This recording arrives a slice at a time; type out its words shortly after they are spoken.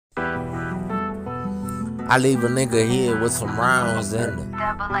I leave a nigga here with some rounds in it.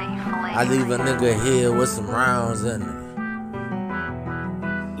 I leave a nigga here with some rounds in it.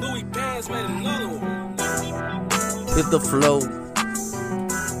 Hit the flow.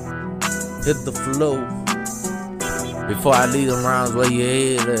 Hit the flow. Before I leave them rounds, where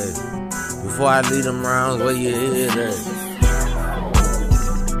your head at? Before I leave them rounds, where your head at?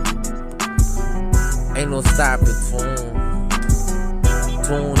 Ain't no stopping tune.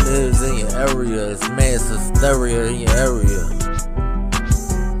 Tune is in your area. It's mass hysteria in your area.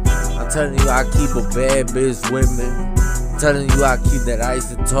 I'm telling you, I keep a bad bitch with me. I'm telling you, I keep that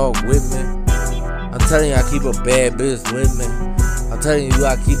icy talk with me. I'm telling you, I keep a bad bitch with me. I'm telling you,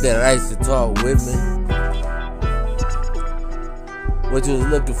 I keep that icy talk with me. What you was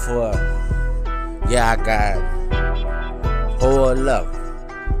looking for? Yeah, I got it. Hold up.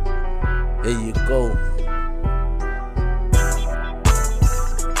 Here you go.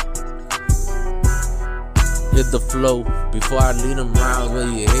 Hit the flow before I leave them rounds where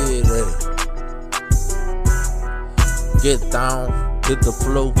your head at. Get down, hit the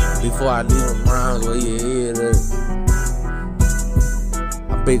flow before I leave them rounds where your head at.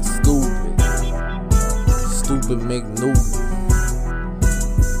 I'm big stupid. Stupid McNewton.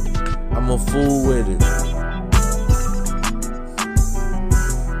 I'm a fool with it.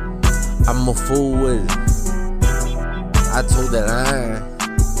 I'm a fool with it. I told that I ain't.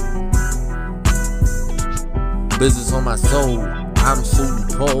 Business on my soul. I'm super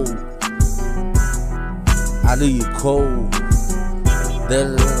cold. I leave you cold.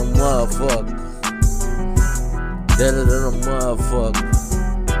 Deader than a motherfucker. Deader than a motherfucker.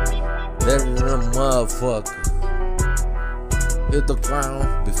 Deader than a motherfucker. Hit the ground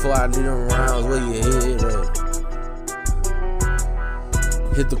before I leave them rounds where your head at.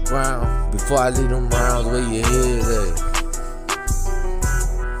 Hit the ground before I leave them rounds where your head at.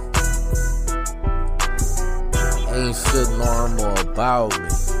 Ain't shit normal about me.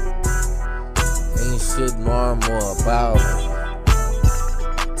 Ain't shit normal about me.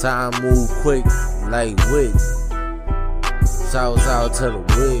 Time move quick like wick. Shouts out to the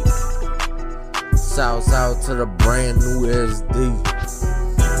wick. Shouts out to the brand new SD.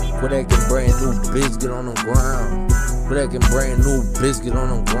 Put that brand new bitch get on the ground. Put that brand new bitch get on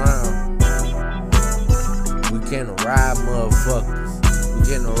the ground. We can't ride motherfuckers. We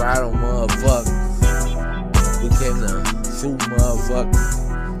can't ride on motherfuckers. We can't shoot motherfuckers.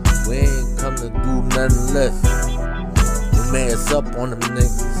 We ain't come to do nothing less. We mass up on them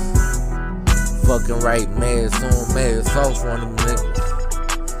niggas. Fucking right, mass on, mass off on them niggas.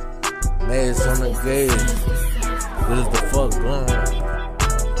 Mass on the gas. What is the fuck going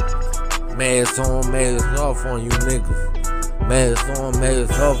on? Mass on, mass off on you niggas. Mass on,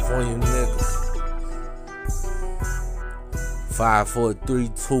 mass off on you niggas. 5, 4, 3,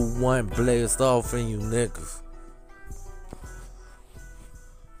 2, 1, blast off on you niggas.